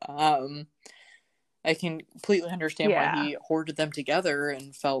 So I can completely understand why he hoarded them together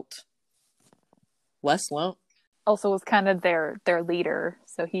and felt less alone. Also was kind of their leader,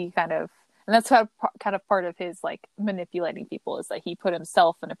 so he kind of, and that's how kind of part of his like manipulating people is that he put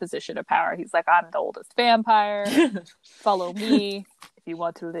himself in a position of power. He's like, I'm the oldest vampire, follow me if you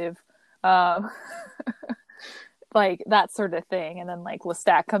want to live, like that sort of thing. And then like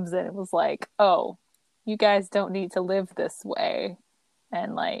Lestat comes in and was like, oh, you guys don't need to live this way.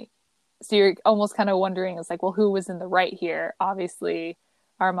 And like, so you're almost kind of wondering, it's like, well, who was in the right here? Obviously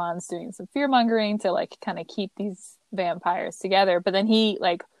Armand's doing some fear mongering to like kind of keep these vampires together, but then he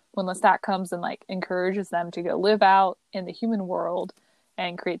like, when Lestat comes and like encourages them to go live out in the human world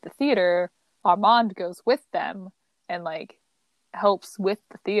and create the theater, Armand goes with them and like helps with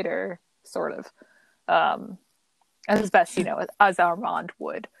the theater sort of, as best, as Armand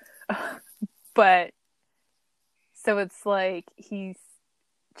would. But so it's like he's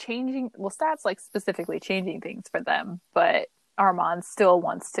changing, Lestat's like specifically changing things for them, but Armand still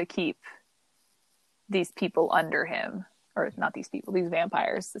wants to keep these people under him, or not these people, these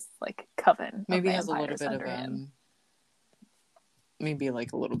vampires, this like coven. Maybe has a little bit of maybe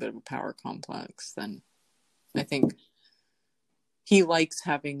like a little bit of a power complex. Then I think he likes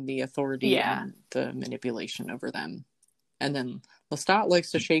having the authority and the manipulation over them, and then Lestat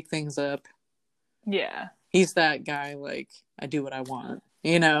likes to shake things up. Yeah, he's that guy. Like, I do what I want.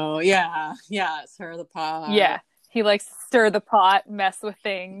 Stir the pot. Yeah, he likes to stir the pot, mess with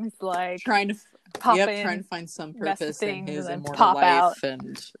things, like trying to find some purpose in his immortal life out.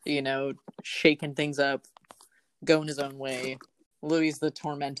 And shaking things up, going his own way. Louis the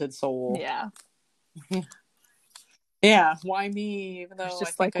tormented soul. Yeah, why me? Even though it's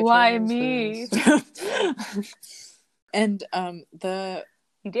just like, why me? And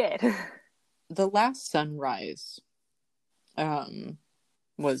he did. The last sunrise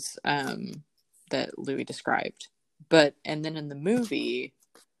was that Louis described. And then in the movie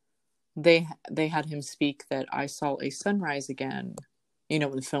they had him speak that I saw a sunrise again,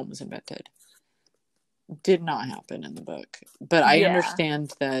 when the film was invented. Did not happen in the book. But I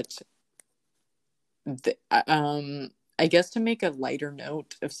understand that I guess to make a lighter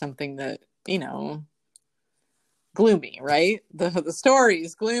note of something that, gloomy, right? The story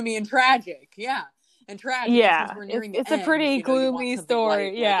is gloomy and tragic. Yeah. And tragic. Yeah. It's a pretty gloomy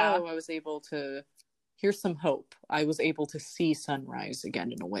story. Yeah. Like, I was able to, here's some hope. I was able to see sunrise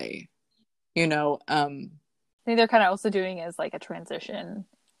again in a way. I think they're kind of also doing it as like a transition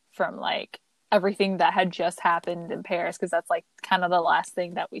from like everything that had just happened in Paris, because that's like kind of the last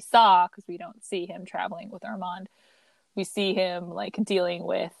thing that we saw, because we don't see him traveling with Armand. We see him like dealing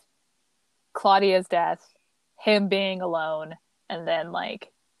with Claudia's death, him being alone, and then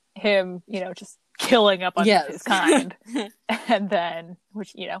like him, just killing a bunch of his kind. And then,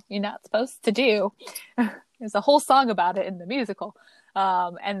 which, you're not supposed to do. There's a whole song about it in the musical.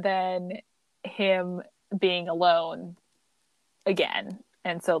 And then him being alone again.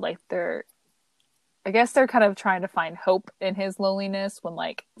 And so like they're kind of trying to find hope in his loneliness, when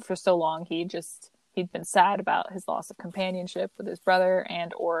like for so long he'd been sad about his loss of companionship with his brother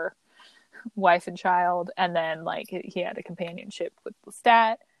and or wife and child, and then like he had a companionship with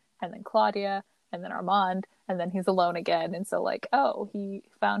Lestat, and then Claudia, and then Armand, and then he's alone again. And so like, he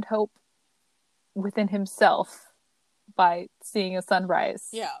found hope within himself by seeing a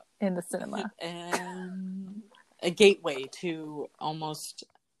sunrise in the cinema. And a gateway to almost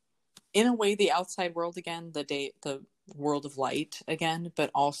in a way, the outside world again, the world of light again,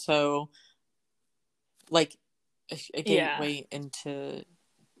 but also like a gateway into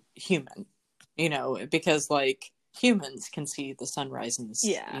human, you know, because like humans can see the sunrise and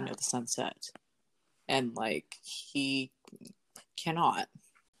you know, the sunset, and like he cannot.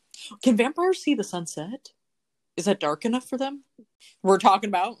 Can vampires see the sunset? Is that dark enough for them? We're talking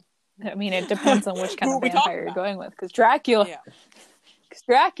about. I mean, it depends on which kind of vampire you're going with, because Dracula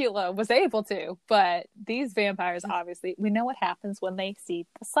was able to, but these vampires, obviously, we know what happens when they see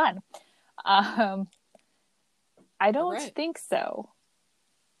the sun. I don't think so.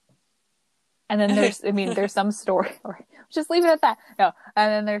 And then there's some story, or just leave it at that. No,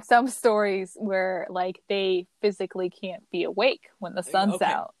 and then there's some stories where like they physically can't be awake when the sun's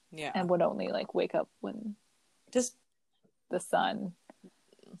out, and would only like wake up when just the sun.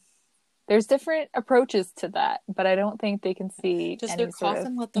 There's different approaches to that, but I don't think they can see any sort of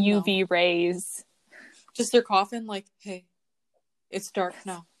UV rays. Just their coffin, like, hey, it's dark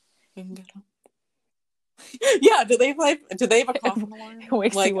now. You can get up. Yeah, do they have a coffin alarm? It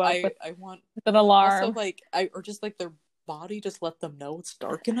wakes like, you up I want an alarm. Also, like, or just like their body just let them know it's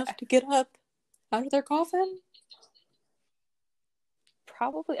dark enough to get up out of their coffin.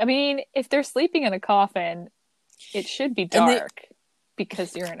 Probably. I mean, if they're sleeping in a coffin, it should be dark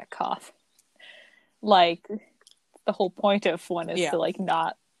because you're in a coffin. Like, the whole point of one is to like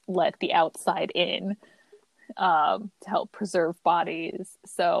not let the outside in, to help preserve bodies.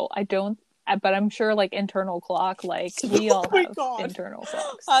 So but I'm sure like internal clock, like we all have internal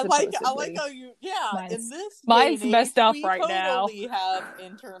clocks. I like how you mine's messed up right now. We have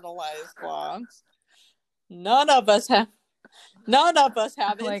internalized clocks. None of us have like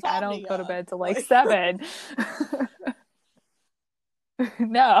insomnia. I don't go to bed till like 7.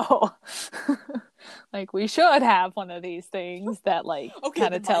 No. Like, we should have one of these things that like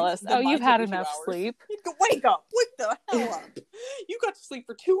kind of tell us, you've had enough sleep. Wake up! Wake the hell up! You got to sleep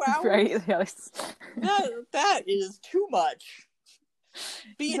for 2 hours. Right? Yes. That is too much.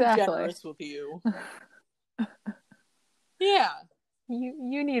 Being generous with you. Yeah.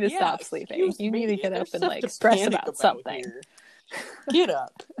 You need to stop sleeping. You need to get up and like stress about something. Get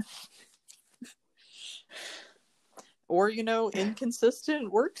up. Or, you know,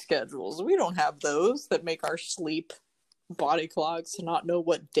 inconsistent work schedules. We don't have those that make our sleep body clocks to not know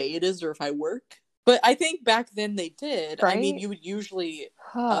what day it is or if I work. But I think back then they did. Right? I mean, you would usually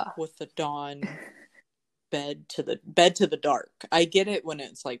up with the dawn, bed to the dark. I get it when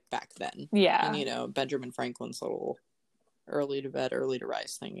it's like back then. Yeah. And, you know, Benjamin Franklin's little early to bed, early to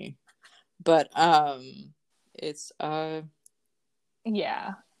rise thingy. But it's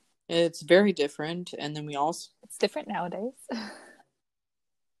yeah. It's very different, and then it's different nowadays.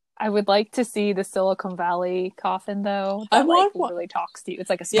 I would like to see the Silicon Valley coffin, though. That, I want one. Really talks to you. It's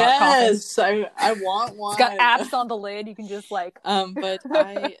like a smart coffin. Yes, I want one. It's got apps on the lid. You can just like. But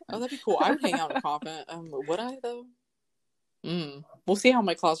that'd be cool. I would hang out in a coffin. Would I though? We'll see how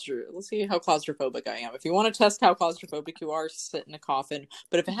claustrophobic I am. If you want to test how claustrophobic you are, sit in a coffin.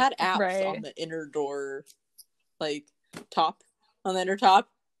 But if it had apps on the inner door, like on the inner top.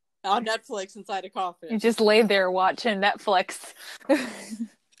 On Netflix inside a coffin. You just lay there watching Netflix.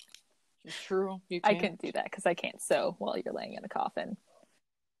 True. You I couldn't do that because I can't sew while you're laying in a coffin.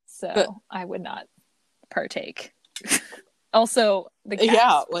 So I would not partake. Also, the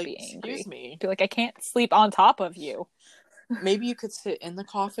cats would be angry. Excuse me. Be like, I can't sleep on top of you. Maybe you could sit in the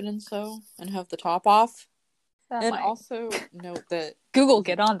coffin and sew and have the top off. Also note that Google,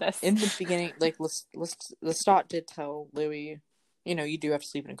 get on this. In the beginning, like Lestat did tell Louis, you know, you do have to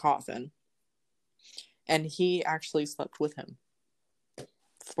sleep in a coffin. And he actually slept with him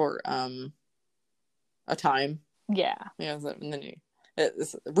for a time. Yeah. Yeah, and then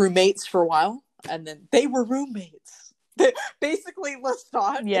roommates for a while, and then they were roommates. Basically,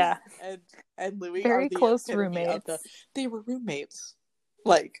 Lestat and Louis very close roommates. They were roommates.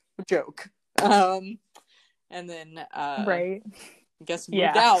 Like, joke. And then right. I guess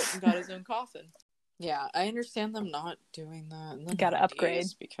moved out and got his own coffin. Yeah, I understand them not doing that. You gotta upgrade.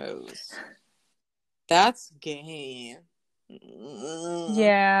 Because that's gay.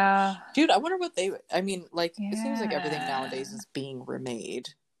 Yeah. Dude, I wonder what it seems like everything nowadays is being remade.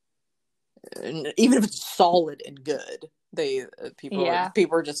 And even if it's solid and good,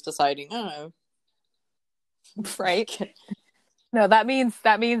 people are just deciding, oh. Right? No, that means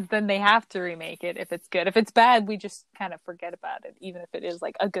then they have to remake it if it's good. If it's bad, we just kind of forget about it, even if it is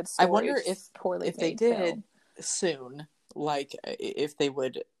like a good story. I wonder if they did film. Soon, like if they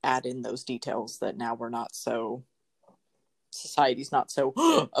would add in those details that now we're not so, society's not so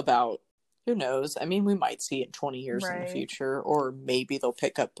about. Who knows? I mean, we might see it 20 years in the future, or maybe they'll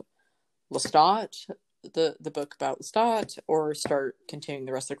pick up Lestat, the book about Lestat, or start continuing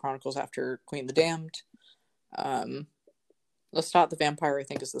the rest of the Chronicles after Queen of the Damned. Lestat the Vampire, I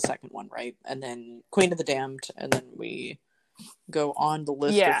think, is the second one, right? And then Queen of the Damned, and then we go on the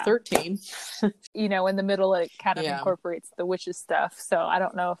list of 13. In the middle, it kind of incorporates the witches stuff. So I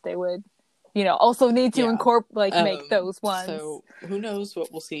don't know if they would, also need to incorporate, make those ones. So who knows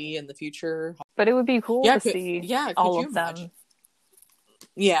what we'll see in the future? But it would be cool to see all of them.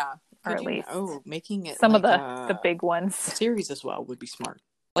 Yeah. Or at least making it some of the big ones. Series as well would be smart.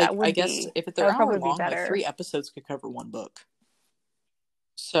 I guess if they're hour long, 3 episodes could cover one book.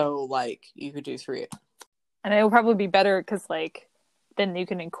 So you could do 3. And it will probably be better because then you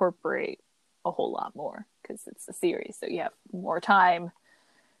can incorporate a whole lot more because it's a series, so you have more time.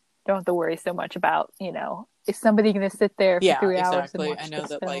 Don't have to worry so much about is somebody going to sit there for 3 hours and watch I know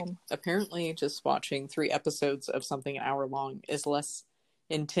that film? Apparently just watching 3 episodes of something an hour long is less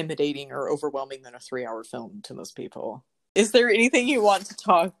intimidating or overwhelming than a 3-hour film to most people. Is there anything you want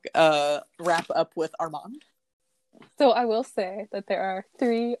to wrap up with Armand? So I will say that there are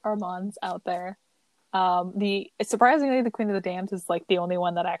 3 Armands out there. Surprisingly, the Queen of the Damned is the only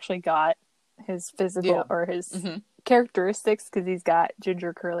one that actually got his physical or his characteristics, because he's got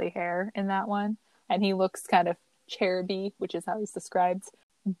ginger curly hair in that one, and he looks kind of cheruby, which is how he's described.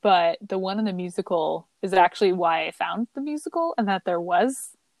 But the one in the musical is actually why I found the musical, and that there was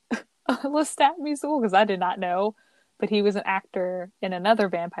a Lestat musical, because I did not know. But he was an actor in another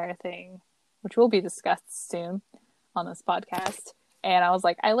vampire thing, which will be discussed soon on this podcast. And I was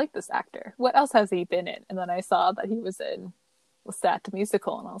like, I like this actor. What else has he been in? And then I saw that he was in Lestat the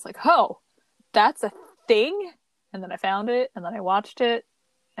musical, and I was like, oh, that's a thing? And then I found it, and then I watched it,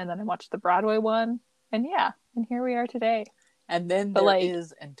 and then I watched the Broadway one, and here we are today. And then there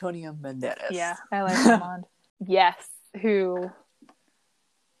is Antonio Banderas. Yeah, I like Armand. Yes, who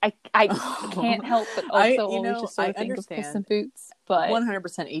I can't help but also always just think of Puss in Boots. But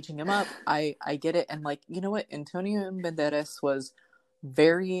 100% aging him up. I get it. And you know what? Antonio Banderas was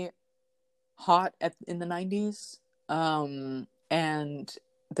very hot in the 90s. And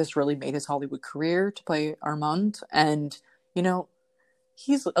this really made his Hollywood career to play Armand. And,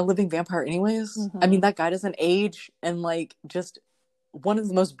 he's a living vampire anyways. Mm-hmm. I mean, that guy doesn't age, and just one of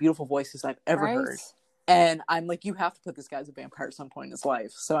the most beautiful voices I've ever heard. And I'm like, you have to put this guy as a vampire at some point in his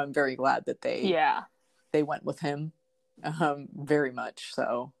life. So I'm very glad that they went with him. Very much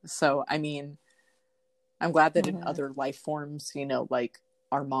so. So, I mean, I'm glad that in other life forms,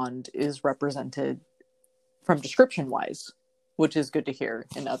 Armand is represented from description wise, which is good to hear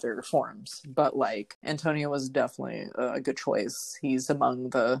in other forms. But Antonio was definitely a good choice. He's among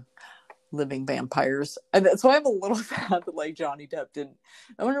the living vampires. And that's why I'm a little sad that Johnny Depp didn't.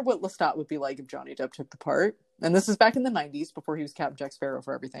 I wonder what Lestat would be like if Johnny Depp took the part. And this is back in the 90s before he was Captain Jack Sparrow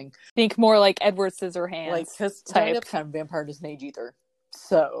for everything. Think more like Edward Scissorhands. Because Johnny Depp's kind of vampire doesn't age either.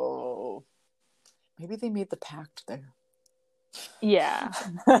 So maybe they made the pact there. Yeah.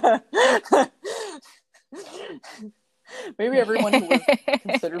 Maybe everyone who was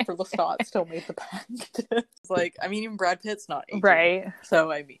considered for Lestat still made the pact. It's even Brad Pitt's not aging. Right. So,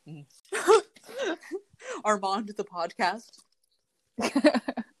 I mean... Armand, the podcast.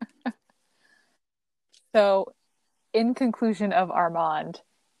 So, in conclusion of Armand,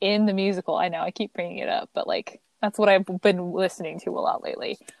 in the musical, I know I keep bringing it up, but that's what I've been listening to a lot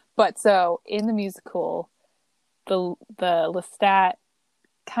lately. But so, in the musical, the Lestat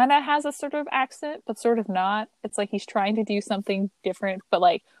kind of has a sort of accent, but sort of not. It's he's trying to do something different, but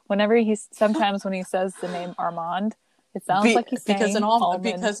whenever sometimes when he says the name Armand, it sounds like he's saying because an almond,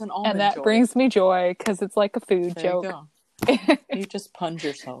 and that joy. Brings me joy because it's like a food there joke. You just punge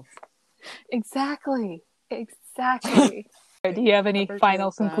yourself. Exactly. Do you have any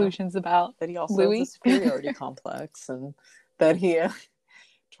final conclusions about that he also Louis? has a superiority complex, and that he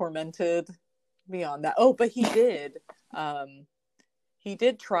tormented beyond that? Oh, but he did. He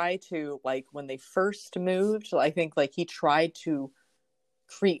did try to, when they first moved, I think, he tried to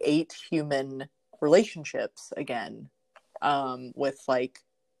create human relationships again, with,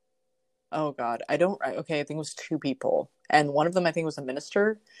 oh God, I think it was 2 people. And one of them, I think, was a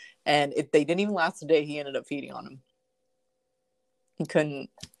minister. And they didn't even last a day. He ended up feeding on him. He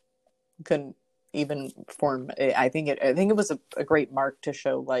couldn't even form, I think it was a great mark to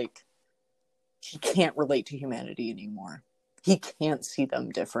show, he can't relate to humanity anymore. He can't see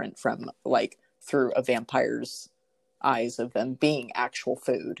them different from through a vampire's eyes of them being actual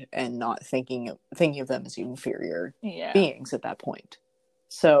food and not thinking of them as inferior beings at that point.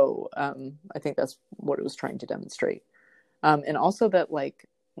 So I think that's what it was trying to demonstrate. And also that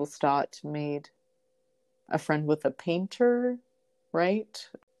Lestat made a friend with a painter, right?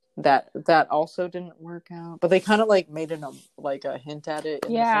 that also didn't work out. But they kind of like made it a hint at it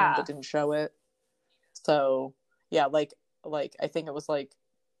in the film, but didn't show it. So yeah, like I think it was like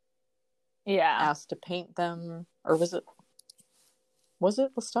asked to paint them, or was it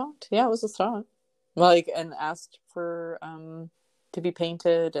Lestat? Yeah, it was Lestat. Like, and asked for to be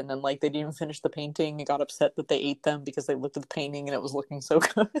painted, and then like they didn't even finish the painting and got upset that they ate them because they looked at the painting and it was looking so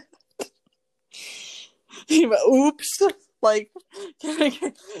good. Oops. Like, can I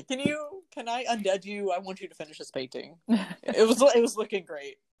undead you? I want you to finish this painting. It was looking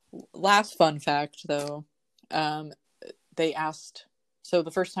great. Last fun fact though, they asked, so the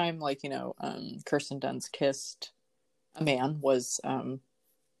first time like, Kirsten Dunst kissed a man was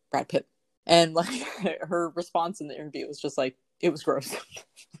Brad Pitt. And like her response in the interview was just like, it was gross.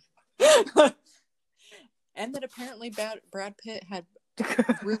 And that apparently Brad Pitt had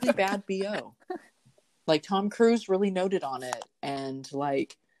really bad BO. Like Tom Cruise really noted on it, and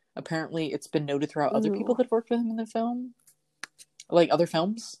like apparently it's been noted throughout other people that worked with him in the film, like other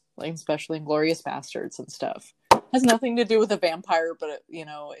films, like especially Inglourious Basterds and stuff. Has nothing to do with a vampire, but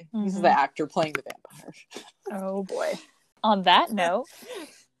he's the actor playing the vampire. Oh boy. On that note,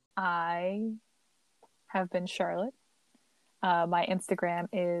 I have been Charlotte. My Instagram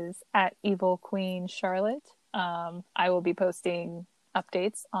is @EvilQueenCharlotte. I will be posting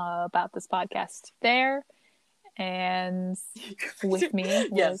updates about this podcast there. And with me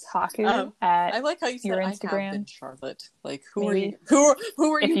was Haku at I like how you said your Instagram. I have been Charlotte. Like who are you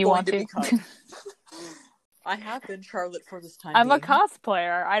going to become? I have been Charlotte for this time. I'm a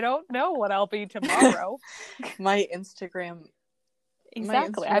cosplayer. I don't know what I'll be tomorrow. My Instagram.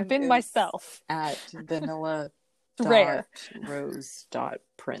 Exactly. I've been myself. At vanilla rose.prince.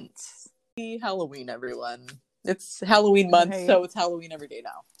 Happy Halloween, everyone. It's Halloween month, so it's Halloween every day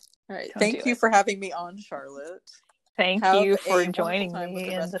now. All right. Thank you for having me on, Charlotte. Thank you for joining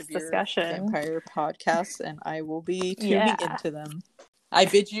me in this discussion. Vampire podcasts, and I will be tuning into them. I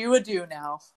bid you adieu now.